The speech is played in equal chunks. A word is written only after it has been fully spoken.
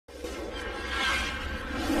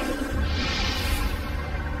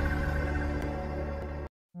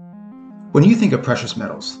When you think of precious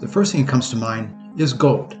metals, the first thing that comes to mind is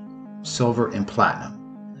gold, silver, and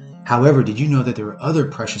platinum. However, did you know that there are other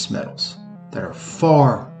precious metals that are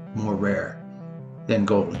far more rare than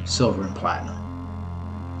gold, silver, and platinum?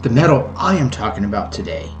 The metal I am talking about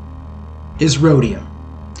today is rhodium.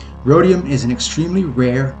 Rhodium is an extremely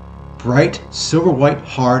rare, bright, silver-white,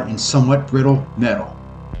 hard, and somewhat brittle metal.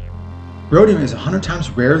 Rhodium is 100 times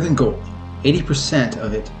rarer than gold. 80%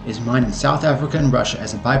 of it is mined in South Africa and Russia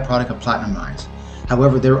as a byproduct of platinum mines.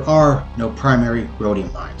 However, there are no primary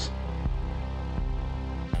rhodium mines.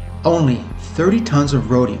 Only 30 tons of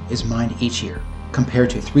rhodium is mined each year, compared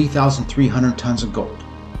to 3,300 tons of gold.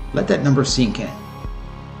 Let that number sink in.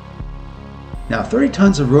 Now, 30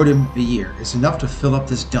 tons of rhodium a year is enough to fill up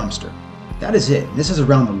this dumpster. That is it. This is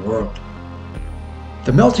around the world.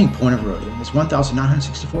 The melting point of rhodium is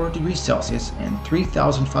 1,964 degrees Celsius and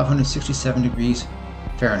 3,567 degrees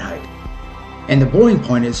Fahrenheit. And the boiling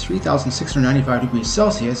point is 3,695 degrees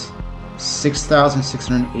Celsius,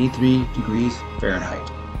 6,683 degrees Fahrenheit.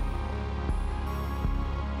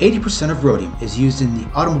 80% of rhodium is used in the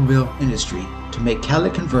automobile industry to make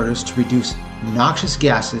catalytic converters to reduce noxious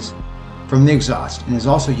gases from the exhaust, and is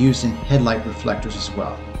also used in headlight reflectors as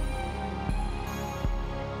well.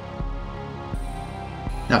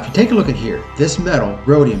 Now, if you take a look at here, this metal,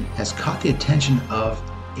 rhodium, has caught the attention of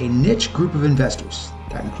a niche group of investors.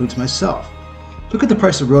 That includes myself. Look at the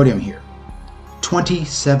price of rhodium here,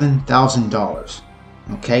 $27,000.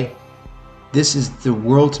 Okay? This is the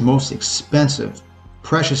world's most expensive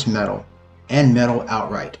precious metal and metal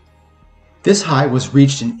outright. This high was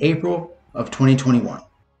reached in April of 2021.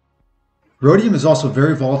 Rhodium is also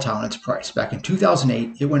very volatile in its price. Back in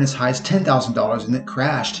 2008, it went as high as $10,000 and it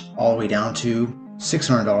crashed all the way down to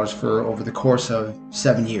 $600 for over the course of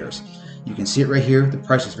 7 years. You can see it right here. The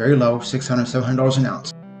price is very low, $600, $700 an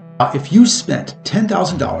ounce. Now, if you spent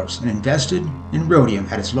 $10,000 and invested in rhodium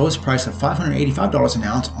at its lowest price of $585 an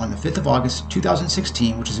ounce on the 5th of August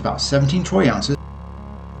 2016, which is about 17 troy ounces,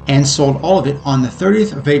 and sold all of it on the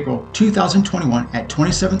 30th of April 2021 at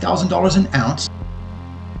 $27,000 an ounce,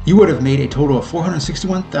 you would have made a total of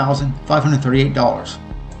 $461,538,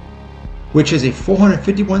 which is a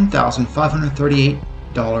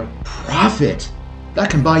 $451,538 profit. That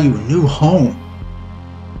can buy you a new home.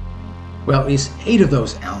 Well, at least 8 of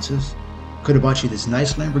those ounces could have bought you this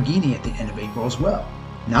nice Lamborghini at the end of April as well.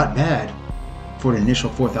 Not bad for an initial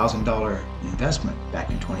 $4,000 investment back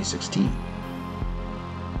in 2016.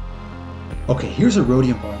 Okay, here's a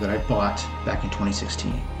rhodium bar that I bought back in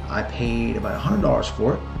 2016. I paid about $100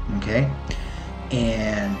 for it, okay?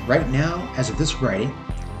 And right now, as of this writing,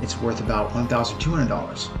 it's worth about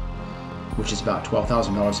 $1,200, which is about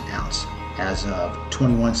 $12,000 an ounce as of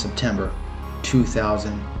 21 September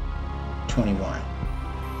 2021.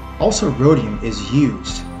 Also, rhodium is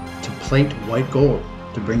used to plate white gold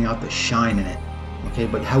to bring out the shine in it, okay?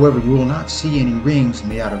 But however, you will not see any rings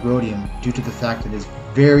made out of rhodium due to the fact that it's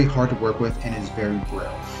very hard to work with and is very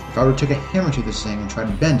brittle. If I were to take a hammer to this thing and try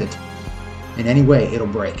to bend it in any way, it'll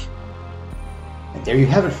break. And there you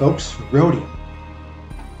have it, folks. Rhodium,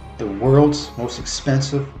 the world's most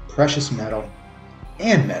expensive precious metal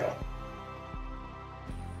and metal.